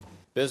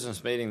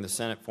Business meeting of the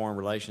Senate Foreign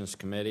Relations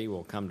Committee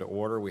will come to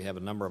order. We have a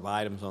number of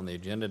items on the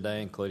agenda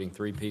today, including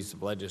 3 pieces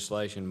of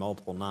legislation,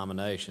 multiple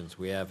nominations.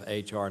 We have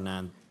H.R.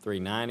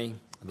 9390,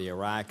 the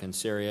Iraq and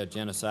Syria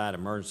Genocide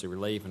Emergency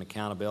Relief and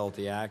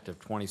Accountability Act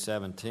of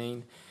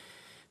 2017.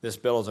 This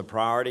bill is a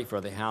priority for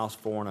the House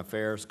Foreign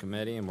Affairs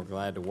Committee, and we're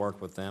glad to work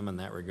with them in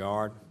that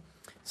regard.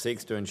 It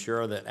seeks to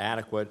ensure that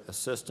adequate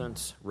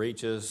assistance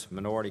reaches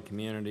minority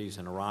communities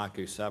in Iraq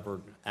who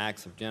suffered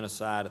acts of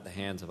genocide at the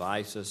hands of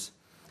ISIS.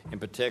 In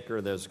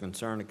particular, there's a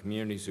concern that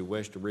communities who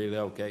wish to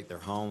relocate their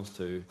homes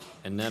to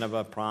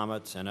Nineveh,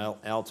 Providence, and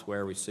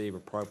elsewhere receive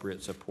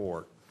appropriate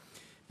support.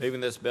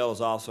 Moving this bill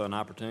is also an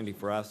opportunity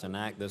for us to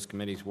enact this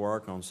committee's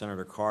work on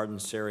Senator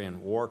Cardin's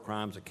Syrian War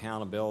Crimes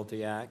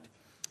Accountability Act.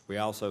 We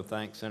also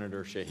thank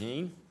Senator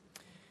Shaheen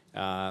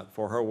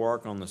for her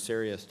work on the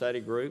Syria Study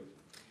Group,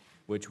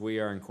 which we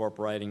are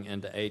incorporating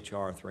into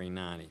H.R.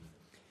 390.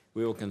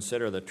 We will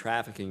consider the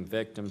Trafficking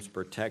Victims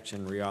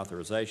Protection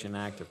Reauthorization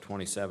Act of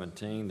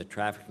 2017. The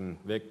Trafficking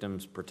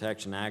Victims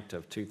Protection Act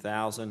of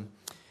 2000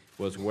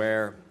 was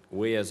where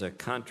we as a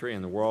country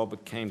and the world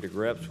came to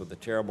grips with the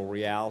terrible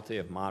reality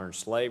of modern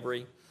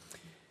slavery.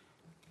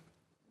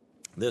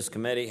 This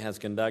committee has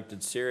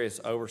conducted serious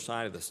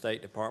oversight of the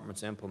State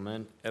Department's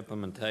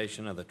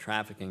implementation of the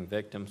Trafficking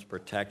Victims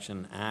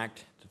Protection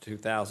Act. The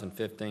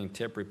 2015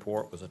 TIP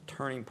report was a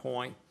turning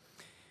point.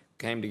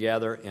 Came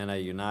together in a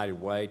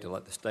united way to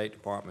let the State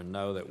Department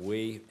know that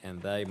we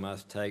and they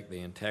must take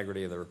the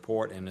integrity of the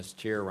report and its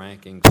tier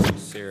rankings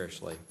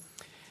seriously.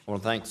 I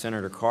want to thank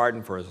Senator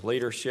Cardin for his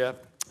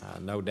leadership.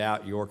 No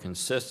doubt your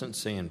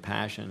consistency and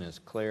passion is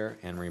clear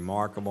and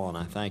remarkable, and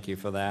I thank you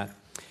for that.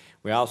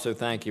 We also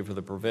thank you for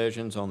the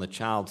provisions on the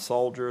child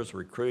soldiers,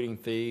 recruiting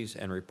fees,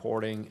 and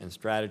reporting and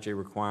strategy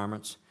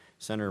requirements.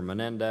 Senator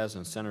Menendez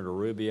and Senator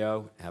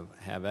Rubio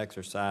have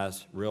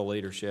exercised real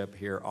leadership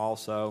here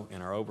also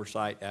in our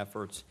oversight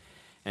efforts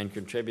and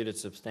contributed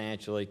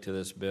substantially to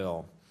this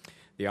bill.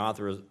 The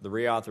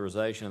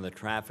reauthorization of the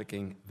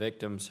Trafficking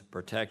Victims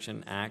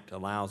Protection Act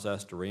allows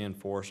us to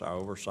reinforce our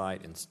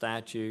oversight in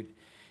statute.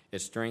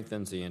 It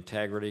strengthens the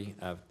integrity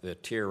of the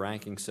tier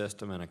ranking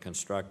system in a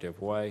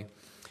constructive way.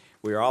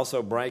 We are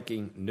also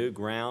breaking new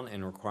ground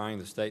in requiring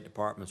the State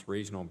Department's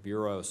Regional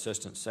Bureau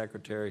Assistant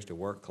Secretaries to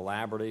work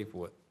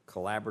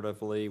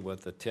collaboratively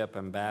with the TIP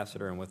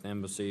ambassador and with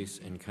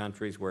embassies in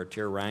countries where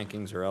tier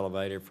rankings are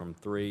elevated from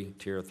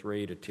Tier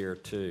 3 to Tier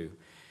 2.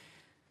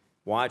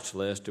 Watch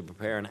list to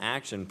prepare an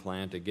action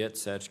plan to get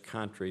such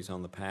countries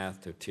on the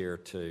path to Tier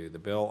 2. The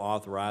bill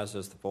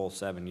authorizes the full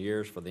 7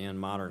 years for the End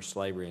Modern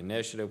Slavery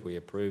Initiative we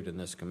approved in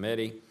this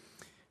committee.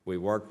 We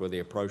worked with the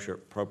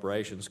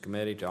Appropriations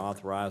Committee to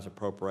authorize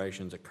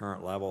appropriations at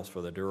current levels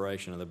for the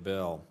duration of the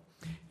bill.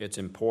 It's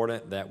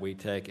important that we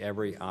take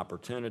every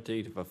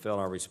opportunity to fulfill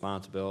our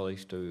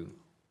responsibilities to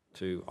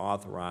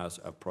authorize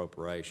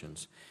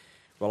appropriations.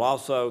 We'll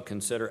also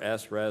consider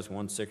S-Res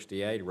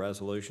 168, a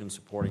resolution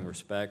supporting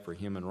respect for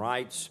human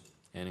rights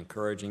and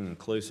encouraging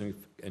inclusive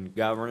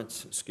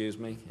governance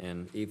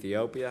in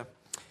Ethiopia.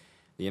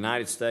 The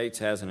United States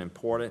has an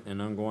important and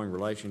ongoing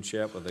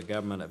relationship with the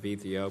government of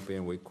Ethiopia,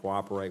 and we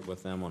cooperate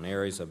with them on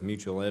areas of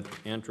mutual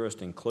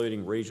interest,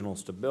 including regional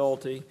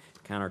stability,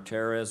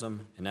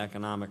 counterterrorism, and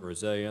economic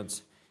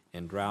resilience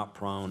in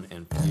drought-prone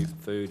and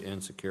food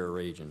insecure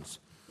regions.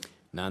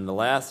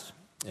 Nonetheless,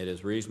 it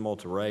is reasonable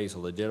to raise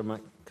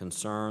legitimate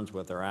concerns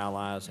with our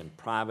allies in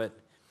private,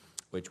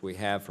 which we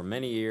have for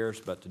many years,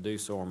 but to do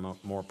so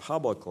more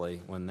publicly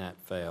when that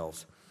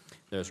fails.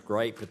 There's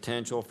great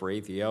potential for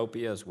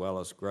Ethiopia as well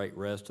as great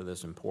risk to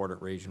this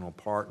important regional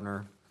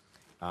partner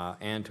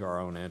and to our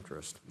own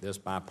interest. This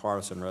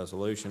bipartisan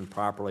resolution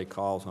properly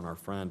calls on our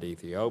friend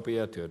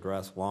Ethiopia to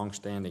address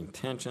longstanding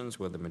tensions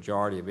with the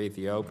majority of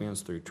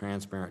Ethiopians through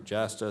transparent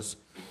justice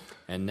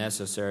and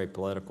necessary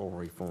political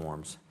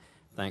reforms.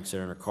 Thanks,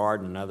 Senator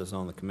Cardin and others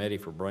on the committee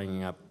for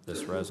bringing up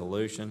this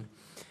resolution.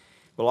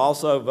 We'll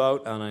also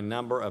vote on a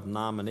number of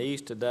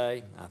nominees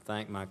today. I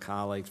thank my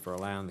colleagues for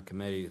allowing the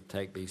committee to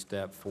take these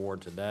steps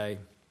forward today.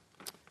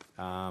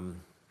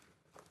 And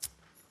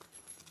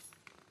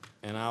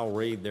I'll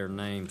read their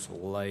names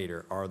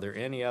later. Are there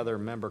any other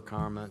member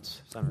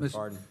comments? Senator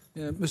Cardin?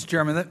 Mr.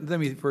 Chairman, let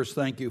me first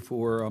thank you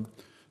for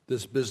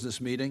this business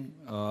meeting.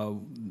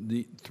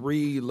 The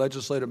 3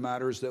 legislative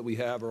matters that we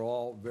have are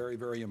all very,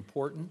 very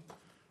important.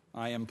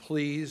 I am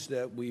pleased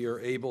that we are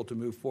able to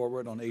move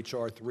forward on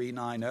H.R.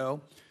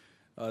 390.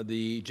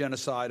 The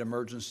Genocide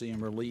Emergency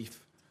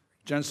Relief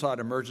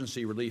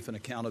and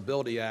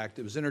Accountability Act.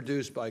 It was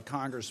introduced by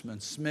Congressman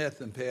Smith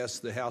and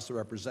passed the House of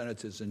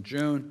Representatives in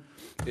June.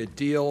 It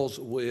deals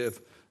with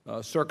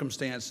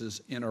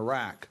circumstances in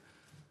Iraq.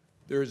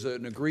 There's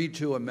an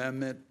agreed-to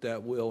amendment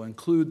that will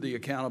include the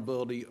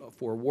accountability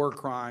for war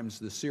crimes,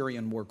 the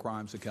Syrian War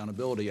Crimes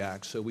Accountability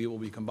Act. So we will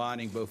be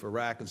combining both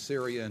Iraq and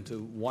Syria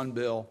into one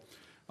bill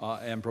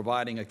and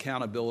providing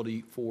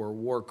accountability for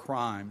war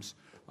crimes.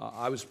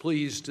 I was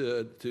pleased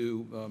to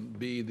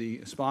be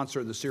the sponsor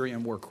of the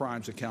Syrian War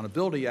Crimes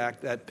Accountability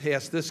Act that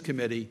passed this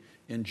committee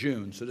in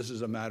June. So this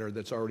is a matter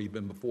that's already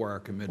been before our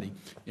committee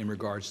in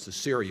regards to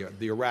Syria.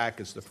 The Iraq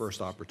is the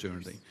first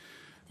opportunity.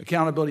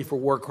 Accountability for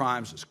war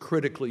crimes is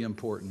critically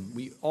important.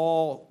 We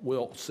all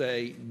will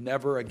say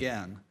never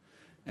again.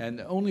 And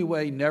the only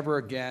way never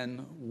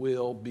again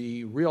will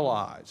be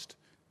realized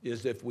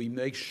is if we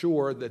make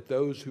sure that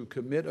those who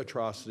commit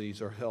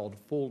atrocities are held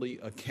fully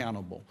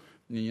accountable.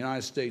 And the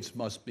United States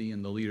must be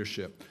in the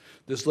leadership.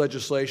 This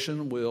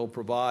legislation will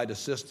provide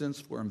assistance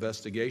for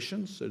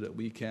investigations so that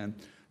we can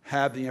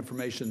have the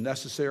information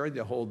necessary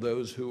to hold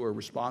those who are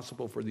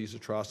responsible for these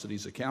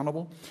atrocities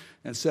accountable.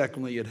 And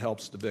secondly, it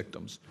helps the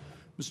victims.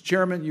 Mr.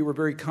 Chairman, you were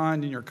very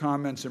kind in your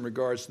comments in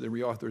regards to the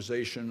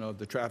reauthorization of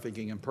the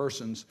trafficking in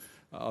persons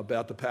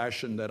about the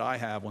passion that I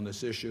have on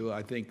this issue.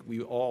 I think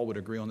we all would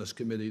agree on this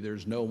committee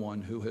there's no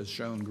one who has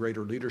shown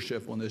greater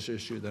leadership on this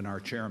issue than our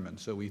chairman.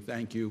 So we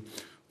thank you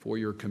for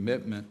your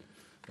commitment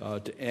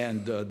to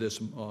end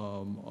this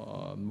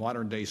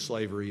modern-day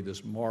slavery,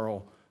 this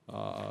moral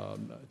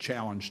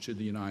challenge to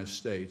the United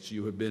States.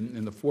 You have been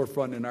in the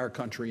forefront in our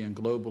country and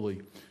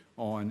globally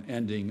on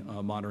ending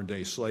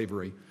modern-day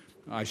slavery.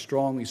 I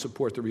strongly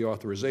support the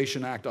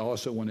Reauthorization Act. I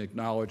also want to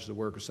acknowledge the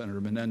work of Senator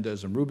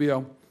Menendez and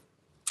Rubio.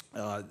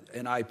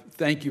 And I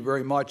thank you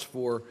very much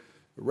for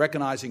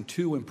recognizing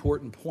two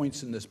important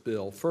points in this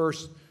bill.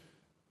 First,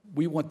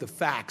 we want the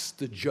facts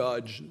to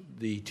judge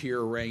the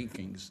tier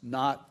rankings,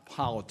 not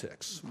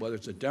politics, whether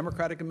it's a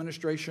Democratic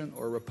administration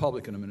or a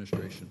Republican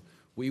administration.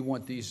 We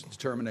want these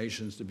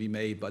determinations to be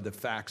made by the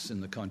facts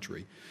in the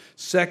country.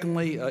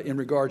 Secondly, in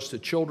regards to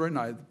children,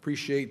 I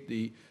appreciate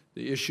the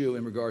issue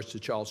in regards to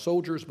child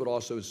soldiers, but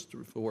also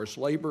forced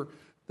labor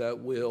that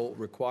will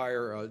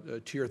require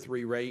Tier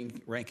 3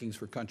 rankings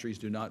for countries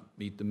do not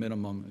meet the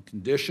minimum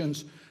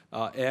conditions,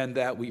 and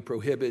that we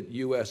prohibit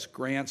U.S.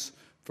 grants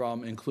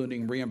from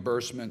including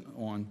reimbursement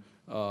on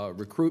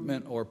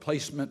recruitment or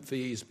placement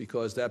fees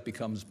because that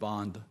becomes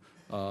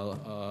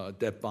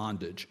debt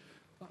bondage.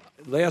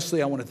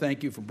 Lastly, I want to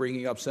thank you for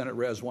bringing up Senate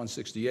Res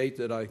 168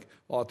 that I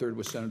authored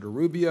with Senator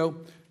Rubio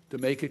to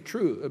make it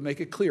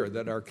clear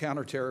that our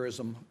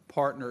counterterrorism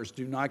partners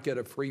do not get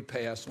a free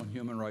pass on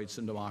human rights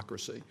and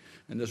democracy.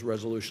 And this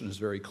resolution is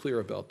very clear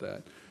about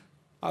that.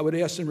 I would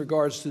ask in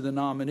regards to the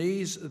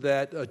nominees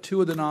that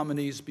two of the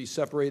nominees be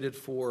separated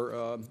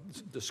for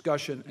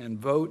discussion and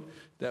vote.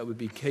 That would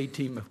be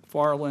K.T.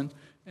 McFarland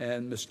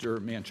and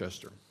Mr.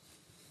 Manchester.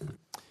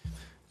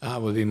 I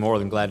would be more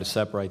than glad to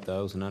separate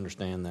those and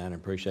understand that and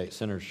appreciate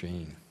Senator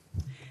Shaheen.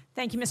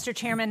 Thank you, Mr.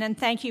 Chairman, and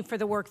thank you for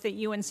the work that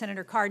you and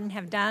Senator Cardin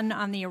have done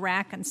on the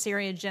Iraq and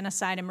Syria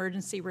Genocide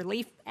Emergency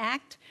Relief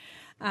Act.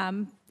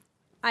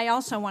 I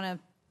also want to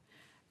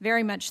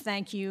very much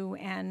thank you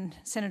and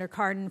Senator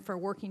Cardin for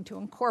working to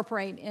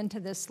incorporate into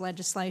this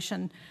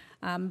legislation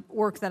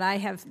work that I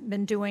have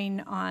been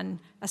doing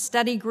on a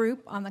study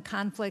group on the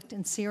conflict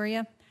in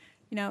Syria.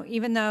 You know,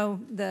 even though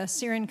the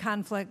Syrian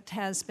conflict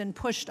has been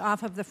pushed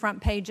off of the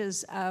front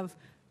pages of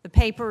the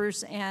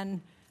papers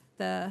and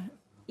the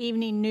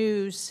evening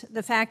news,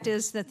 the fact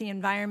is that the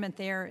environment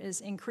there is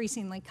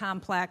increasingly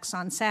complex.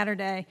 On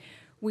Saturday,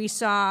 we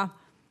saw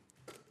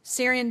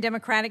Syrian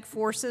Democratic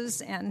Forces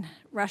and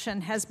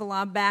Russian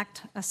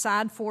Hezbollah-backed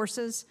Assad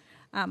forces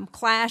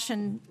clash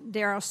in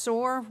Deir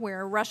ez-Zor,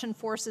 where Russian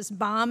forces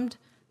bombed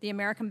the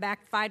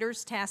American-backed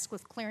fighters tasked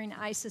with clearing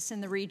ISIS in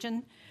the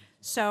region.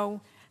 So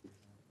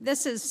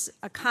this is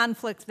a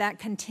conflict that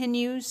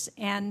continues,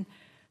 and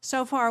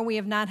so far we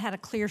have not had a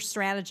clear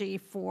strategy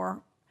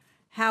for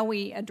how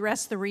we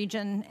address the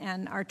region,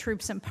 and our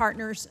troops and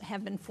partners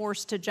have been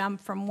forced to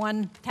jump from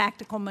one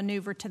tactical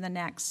maneuver to the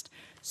next.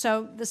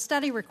 So the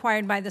study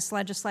required by this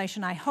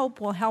legislation, I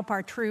hope, will help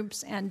our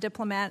troops and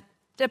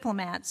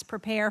diplomats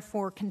prepare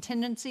for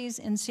contingencies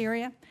in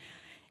Syria.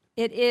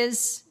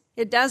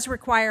 It does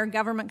require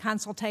government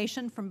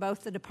consultation from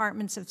both the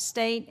Departments of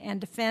State and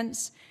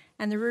Defense,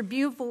 and the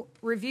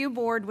review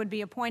board would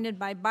be appointed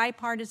by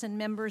bipartisan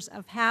members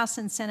of House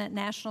and Senate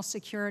National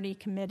Security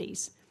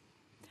Committees.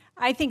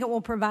 I think it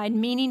will provide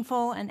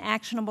meaningful and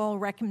actionable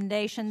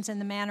recommendations in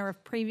the manner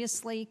of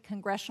previously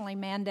congressionally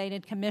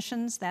mandated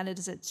commissions. That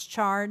is its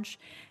charge.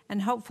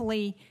 And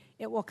hopefully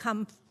it will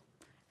come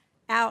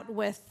out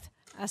with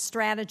a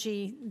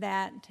strategy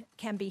that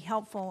can be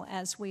helpful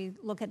as we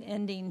look at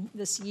ending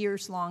this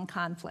years-long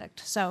conflict.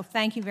 So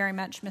thank you very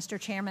much, Mr.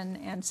 Chairman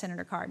and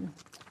Senator Cardin.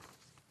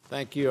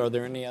 Thank you. Are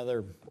there any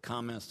other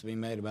comments to be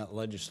made about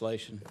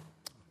legislation?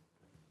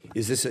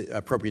 Is this an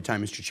appropriate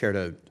time, Mr. Chair,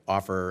 to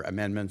offer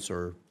amendments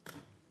or?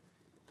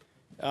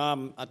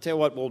 I'll tell you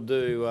what we'll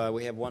do.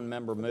 We have one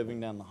member moving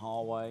down the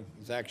hallway.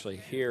 He's actually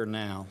here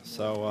now.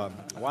 So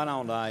why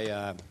don't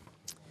I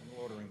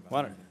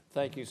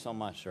thank you so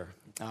much, sir.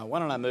 Why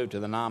don't I move to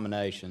the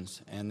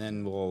nominations, and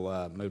then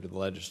we'll move to the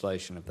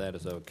legislation, if that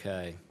is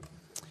okay.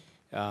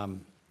 I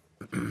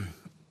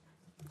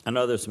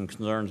know there's some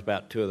concerns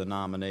about two of the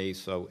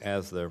nominees, so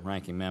as the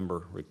ranking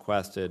member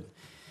requested,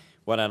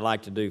 what I'd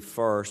like to do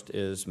first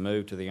is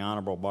move to the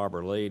Honorable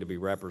Barbara Lee to be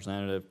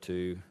representative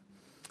to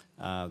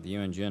the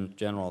UN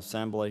General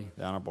Assembly,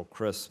 the Honorable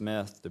Chris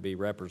Smith to be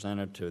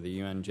representative to the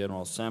UN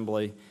General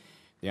Assembly,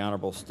 the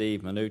Honorable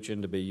Steve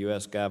Mnuchin to be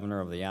U.S.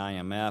 Governor of the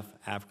IMF,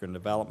 African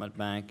Development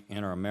Bank,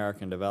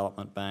 Inter-American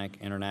Development Bank,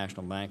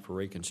 International Bank for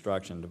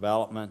Reconstruction and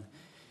Development,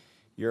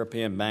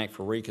 European Bank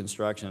for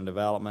Reconstruction and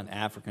Development,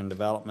 African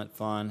Development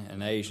Fund,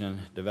 and Asian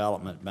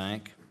Development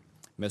Bank.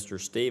 Mr.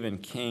 Stephen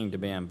King to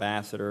be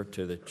Ambassador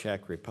to the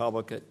Czech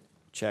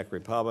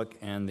Republic,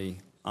 and the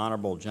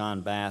Honorable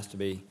John Bass to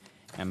be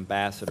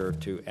Ambassador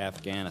to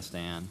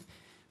Afghanistan.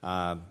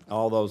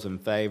 All those in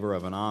favor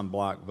of an en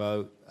bloc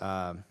vote,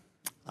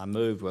 I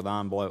moved with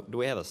en bloc. Do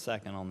we have a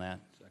second on that?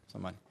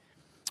 Somebody.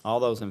 All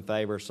those in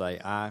favor say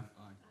aye. Aye.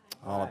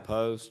 All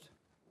opposed?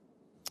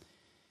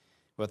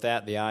 With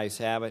that, the ayes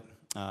have it.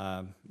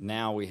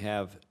 Now we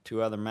have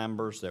two other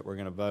members that we're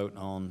going to vote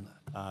on.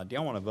 Do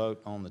y'all want to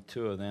vote on the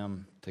two of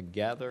them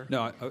together?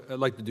 No, I'd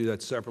like to do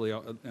that separately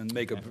and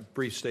make a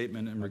brief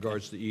statement in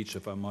regards to each,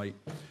 if I might.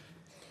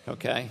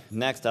 Okay.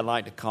 Next, I'd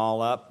like to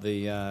call up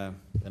the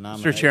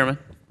nomination. Mr. Chairman,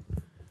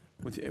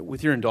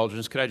 with your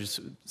indulgence, could I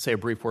just say a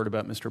brief word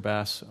about Mr.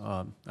 Bass?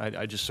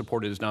 I just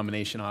supported his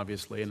nomination,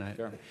 obviously, and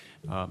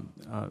I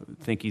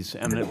think he's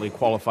eminently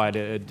qualified,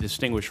 a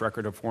distinguished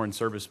record of foreign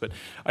service. But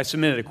I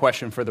submitted a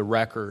question for the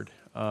record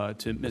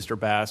to Mr.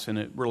 Bass, and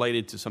it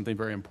related to something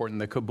very important,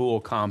 the Kabul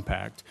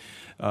Compact,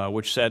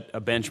 which set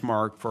a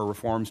benchmark for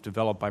reforms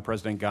developed by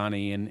President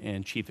Ghani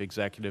and Chief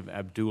Executive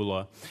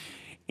Abdullah.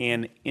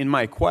 And in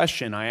my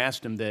question, I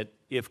asked him that,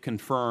 if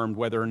confirmed,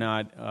 whether or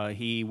not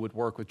he would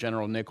work with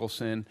General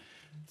Nicholson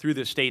through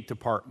the State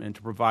Department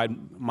to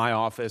provide my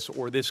office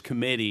or this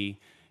committee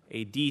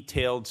a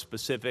detailed,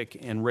 specific,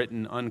 and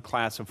written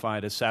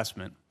unclassified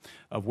assessment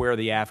of where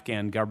the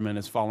Afghan government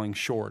is falling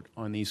short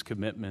on these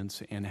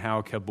commitments and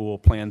how Kabul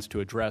plans to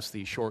address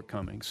these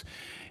shortcomings.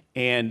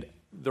 And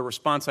the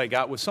response I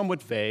got was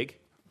somewhat vague.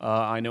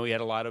 I know he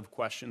had a lot of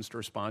questions to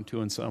respond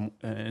to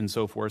and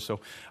so forth. So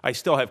I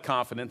still have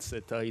confidence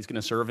that he's going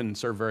to serve and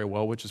serve very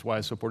well, which is why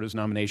I support his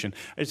nomination.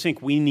 I just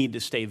think we need to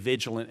stay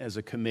vigilant as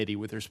a committee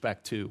with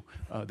respect to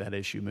that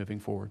issue moving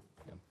forward.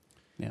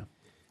 Yeah.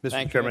 Mr.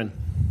 Thank Chairman. you.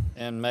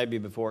 And maybe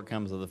before it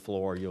comes to the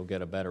floor, you'll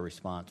get a better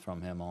response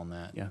from him on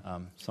that. Yeah.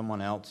 Someone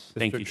else?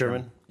 Thank Mr. you,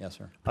 Chairman. Yes,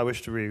 sir. I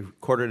wish to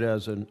record it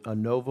as a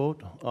no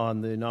vote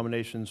on the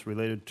nominations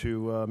related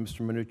to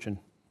Mr. Mnuchin.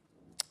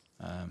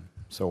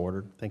 So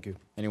ordered. Thank you.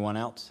 Anyone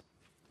else?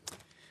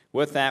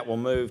 With that, we'll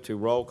move to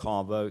roll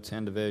call votes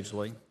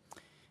individually.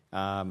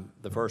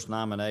 The first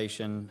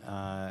nomination,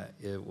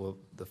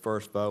 the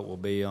first vote will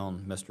be on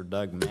Mr.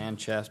 Doug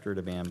Manchester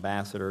to be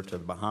Ambassador to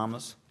the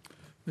Bahamas.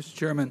 Mr.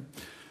 Chairman,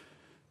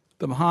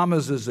 the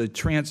Bahamas is a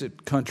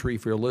transit country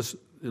for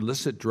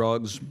illicit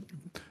drugs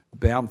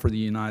bound for the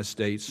United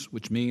States,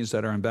 which means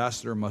that our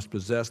ambassador must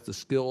possess the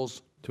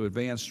skills to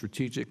advance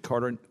strategic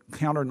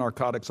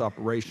counter-narcotics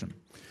operation.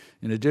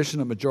 In addition,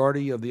 a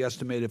majority of the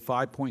estimated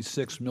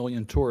 5.6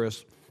 million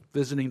tourists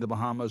visiting the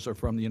Bahamas are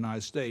from the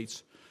United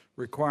States,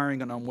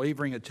 requiring an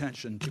unwavering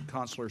attention to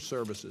consular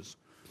services.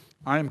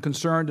 I am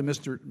concerned that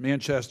Mr.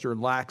 Manchester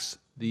lacks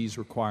these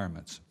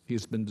requirements. He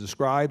has been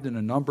described in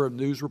a number of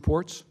news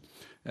reports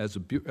as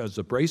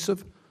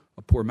abrasive,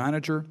 a poor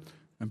manager,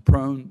 and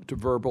prone to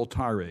verbal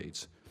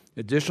tirades.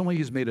 Additionally,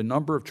 he's made a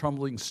number of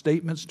troubling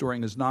statements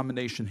during his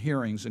nomination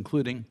hearings,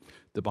 including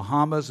the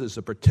Bahamas is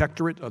a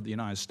protectorate of the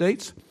United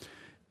States,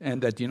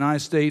 and that the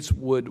United States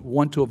would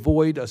want to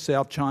avoid a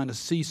South China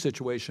Sea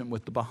situation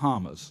with the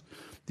Bahamas.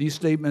 These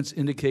statements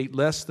indicate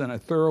less than a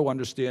thorough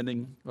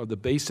understanding of the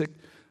basic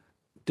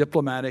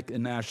diplomatic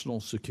and national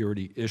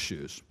security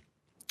issues.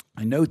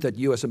 I note that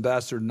U.S.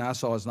 Ambassador to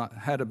Nassau has not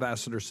had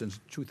ambassador since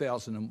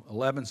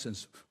 2011,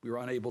 since we were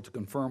unable to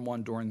confirm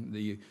one during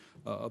the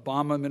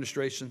Obama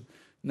administration.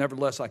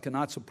 Nevertheless, I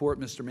cannot support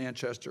Mr.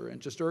 Manchester and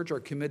just urge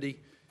our committee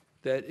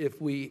that if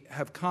we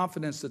have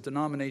confidence that the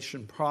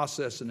nomination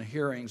process and the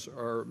hearings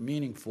are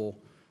meaningful,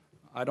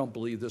 I don't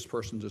believe this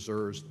person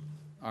deserves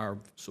our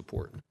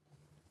support.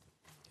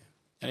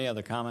 Any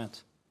other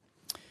comments?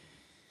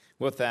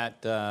 With that,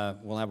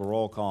 we'll have a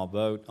roll call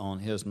vote on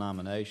his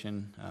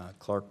nomination.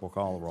 Clerk will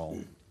call the roll.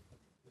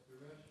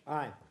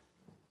 Aye.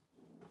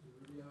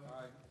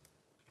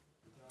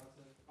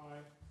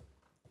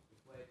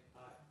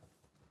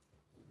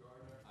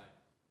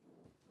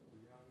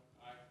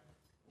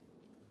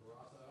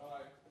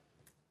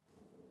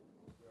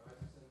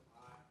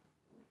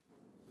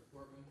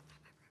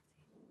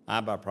 Aye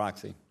by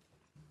proxy.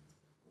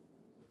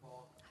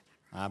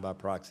 Aye by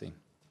proxy.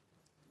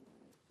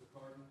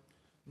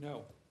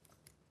 No.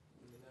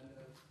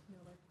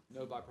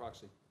 No by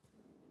proxy.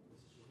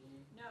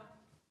 No.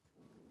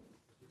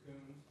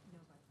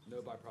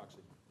 No by proxy.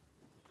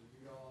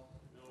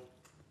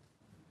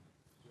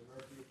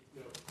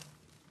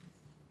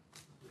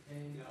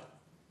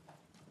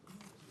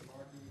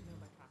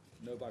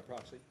 No by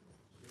proxy.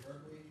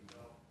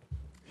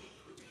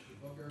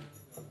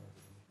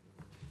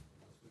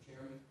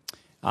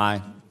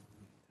 Aye.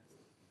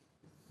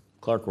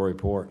 Clerk will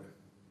report.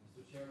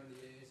 Mr. Chairman,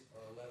 the ayes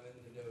are 11,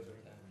 the noes are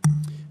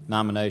 10.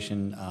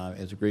 Nomination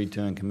is agreed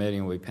to in committee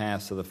and will be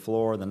passed to the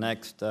floor. The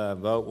next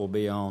vote will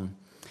be on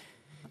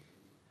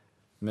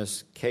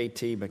Ms.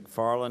 K.T.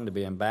 McFarland to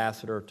be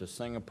ambassador to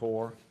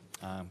Singapore.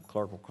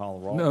 Clerk will call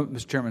the roll. No,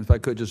 Mr. Chairman, if I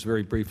could just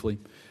very briefly.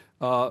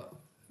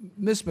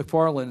 Ms.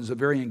 McFarland is a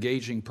very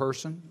engaging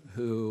person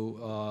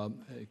who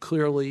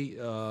clearly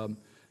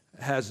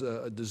has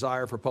a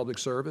desire for public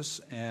service,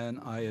 and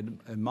I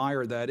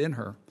admire that in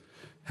her.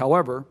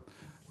 However,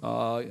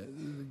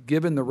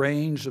 given the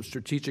range of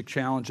strategic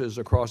challenges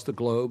across the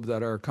globe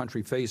that our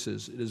country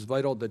faces, it is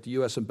vital that the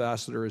U.S.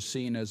 ambassador is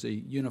seen as a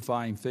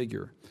unifying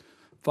figure.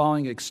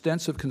 Following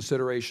extensive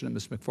consideration of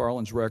Ms.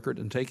 McFarland's record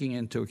and taking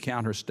into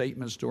account her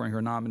statements during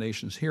her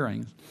nominations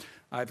hearings,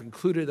 I've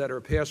concluded that her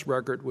past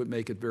record would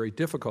make it very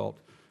difficult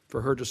for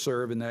her to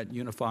serve in that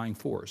unifying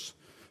force.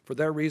 For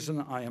that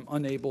reason, I am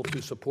unable to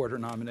support her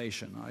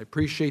nomination. I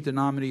appreciate the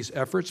nominee's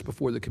efforts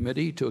before the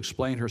committee to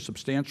explain her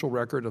substantial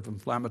record of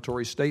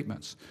inflammatory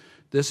statements.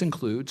 This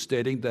includes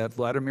stating that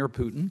Vladimir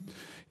Putin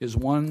is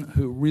one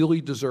who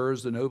really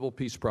deserves the Nobel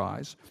Peace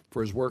Prize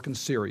for his work in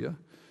Syria,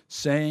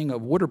 saying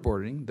of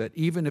waterboarding that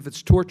even if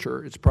it's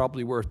torture, it's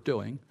probably worth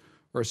doing,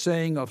 or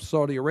saying of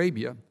Saudi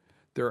Arabia,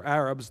 they're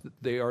Arabs,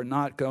 they are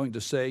not going to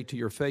say to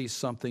your face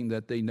something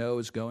that they know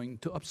is going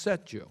to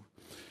upset you.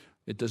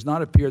 It does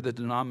not appear that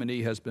the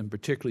nominee has been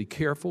particularly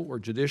careful or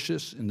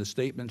judicious in the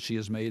statements she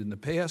has made in the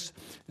past,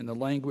 and the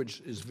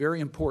language is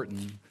very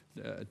important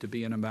to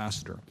be an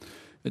ambassador.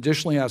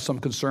 Additionally, I have some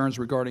concerns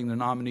regarding the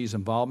nominee's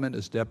involvement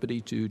as Deputy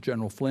to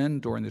General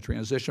Flynn during the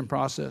transition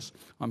process.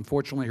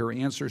 Unfortunately, her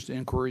answers to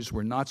inquiries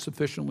were not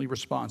sufficiently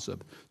responsive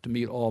to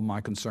meet all of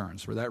my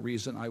concerns. For that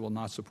reason, I will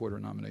not support her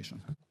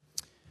nomination.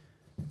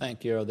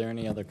 Thank you. Are there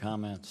any other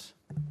comments?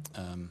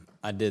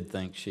 I did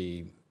think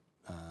she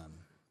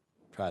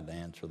tried to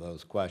answer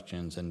those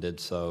questions and did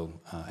so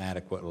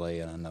adequately,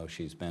 and I know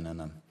she's been in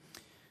the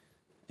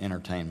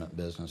entertainment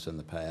business in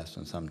the past,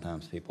 and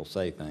sometimes people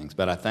say things.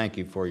 But I thank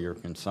you for your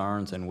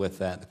concerns, and with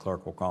that, the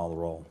clerk will call the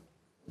roll.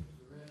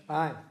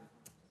 Aye.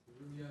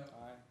 Rubio.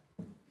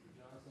 Aye. Mr.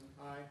 Johnson.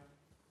 Aye.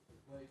 Mr.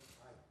 Blake.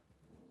 Aye.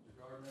 Mr.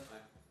 Gardner.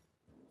 Aye.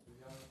 Mr.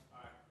 Young.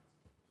 Aye.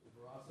 Mr.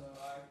 Barrasso.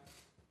 Aye.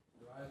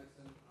 Mr.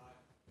 Isaacson. Aye.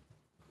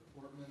 Mr.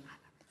 Portman.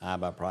 Aye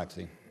by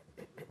proxy.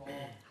 Mr. Paul.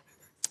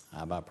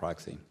 Aye by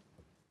proxy.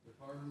 Mr.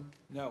 Cardin.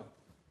 No.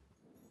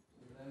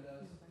 Mr.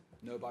 Menendez.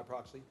 No by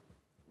proxy.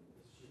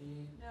 Mrs.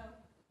 Shaheen. No.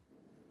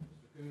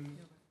 Mr. Coons.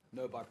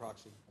 No by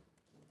proxy.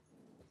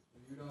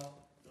 Mr. Udall.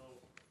 No.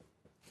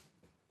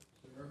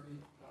 Mr. Murphy.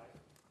 Aye.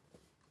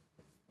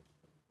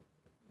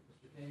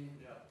 Mr. Kane.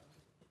 Yeah.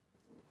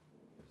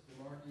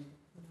 Mr. Markey.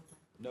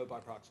 No by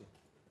proxy.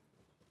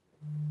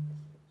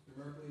 Mr.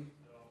 Merkley.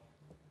 No.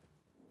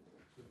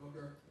 Mr.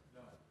 Booker.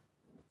 No.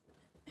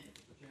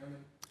 Mr.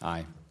 Chairman.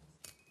 Aye.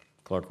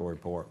 Clerk will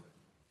report.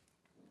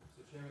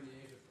 Mr. Chairman, the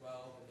ayes are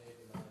 12 and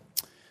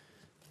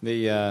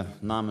nays are 9.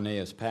 The nominee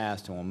has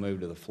passed and will move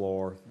to the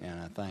floor,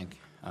 and I thank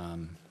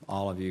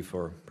all of you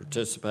for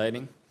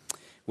participating.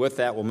 With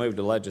that, we'll move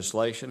to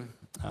legislation,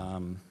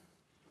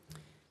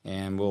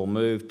 and we'll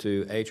move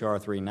to H.R.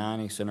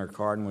 390. Senator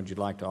Cardin, would you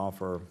like to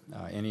offer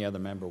any other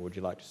member? Would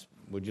you like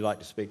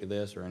to speak to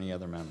this, or any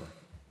other member?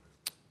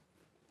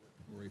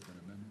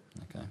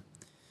 Okay.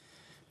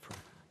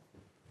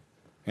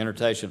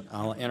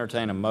 I'll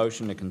entertain a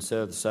motion to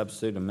consider the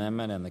substitute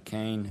amendment and the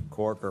Kane,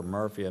 Corker,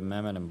 Murphy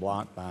amendment in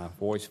block by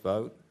voice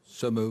vote.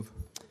 So move.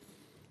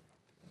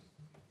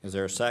 Is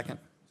there a second?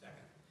 Second.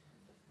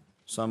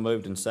 So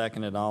moved and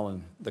seconded.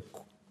 The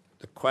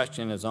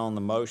question is on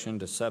the motion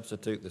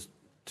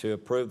to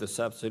approve the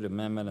substitute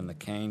amendment and the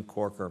Kane,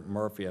 Corker,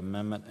 Murphy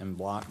amendment in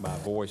block by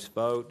voice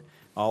vote.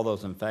 All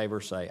those in favor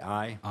say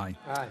aye. Aye.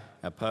 Aye.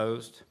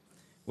 Opposed?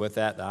 With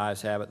that, the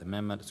ayes have it. The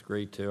amendment is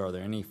agreed to. Are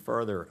there any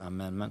further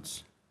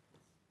amendments?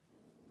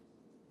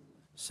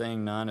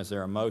 Seeing none, is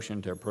there a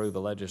motion to approve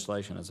the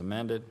legislation as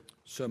amended?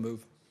 So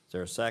move. Is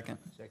there a second?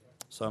 Second.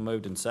 So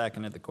moved and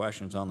seconded. The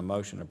question is on the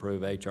motion to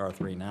approve H.R.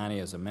 390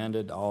 as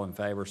amended. All in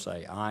favor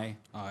say aye.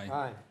 Aye.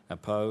 Aye.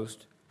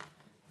 Opposed?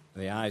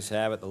 The ayes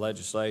have it. The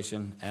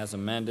legislation as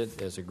amended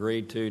is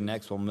agreed to.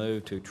 Next, we'll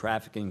move to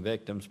Trafficking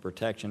Victims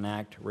Protection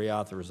Act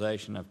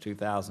reauthorization of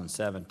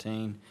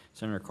 2017.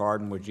 Senator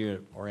Cardin, would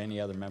you or any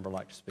other member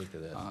like to speak to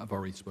this? I've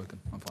already spoken.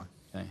 I'm fine.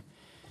 Okay.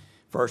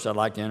 First, I'd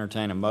like to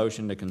entertain a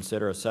motion to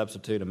consider a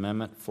substitute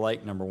amendment,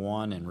 flake number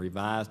 1, and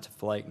revised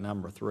flake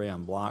number 3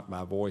 on block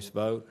by voice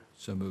vote.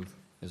 So move.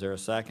 Is there a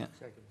second?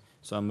 Second.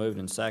 So moved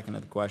and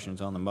seconded. The question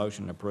is on the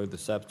motion to approve the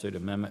substitute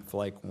amendment,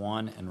 flake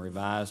 1, and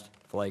revised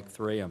flake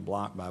 3 on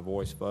block by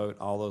voice vote.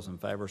 All those in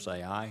favor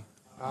say aye.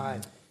 Aye.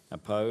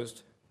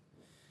 Opposed?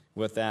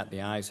 With that,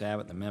 the ayes have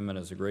it. The amendment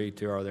is agreed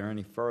to. Are there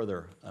any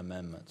further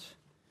amendments?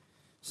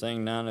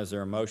 Seeing none, is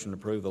there a motion to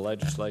approve the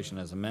legislation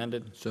as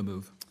amended? So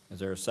move. Is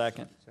there a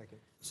second? Second.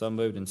 So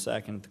moved and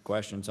seconded. The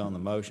question's on the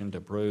motion to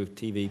approve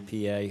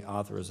TVPA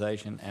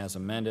authorization as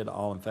amended.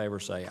 All in favor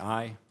say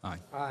aye. Aye.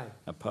 Aye.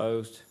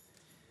 Opposed?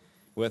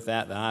 With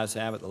that, the ayes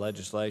have it. The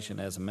legislation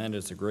as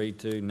amended is agreed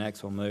to.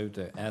 Next, we'll move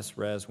to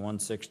S-Res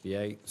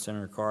 168.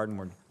 Senator Cardin,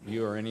 would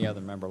you or any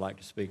other member like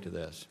to speak to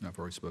this? I've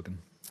already spoken.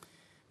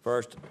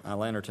 First,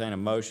 I'll entertain a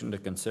motion to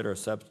consider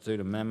substitute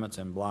amendments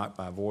in block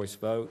by voice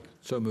vote.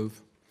 So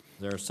move.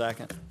 there a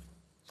second?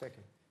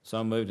 Second.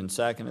 So moved and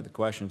seconded. The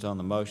questions on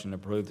the motion to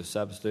approve the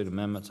substitute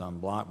amendments on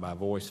block by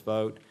voice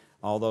vote.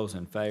 All those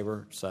in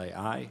favor say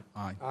aye.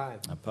 Aye. Aye.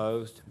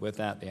 Opposed? With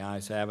that, the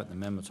ayes have it. The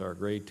amendments are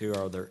agreed to.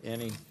 Are there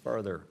any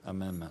further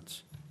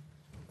amendments?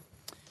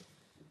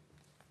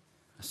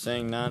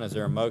 Seeing none, is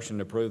there a motion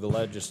to approve the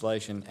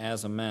legislation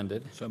as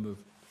amended? So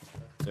moved.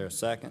 Is there a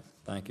second?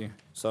 Thank you.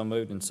 So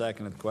moved and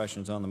seconded. The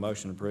questions on the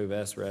motion to approve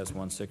SRES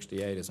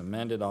 168 is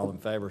amended. All in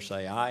favor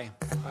say aye.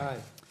 Aye.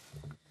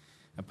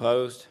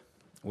 Opposed?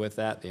 With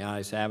that, the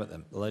ayes have it.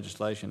 The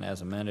legislation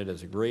as amended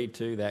is agreed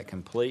to. That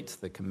completes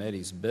the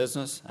committee's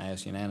business. I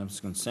ask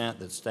unanimous consent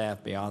that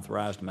staff be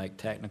authorized to make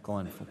technical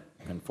and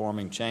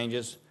conforming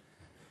changes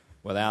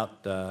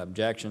without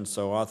objection.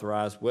 So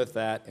authorized. With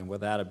that and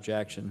without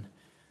objection,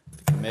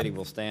 the committee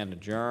will stand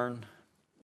adjourned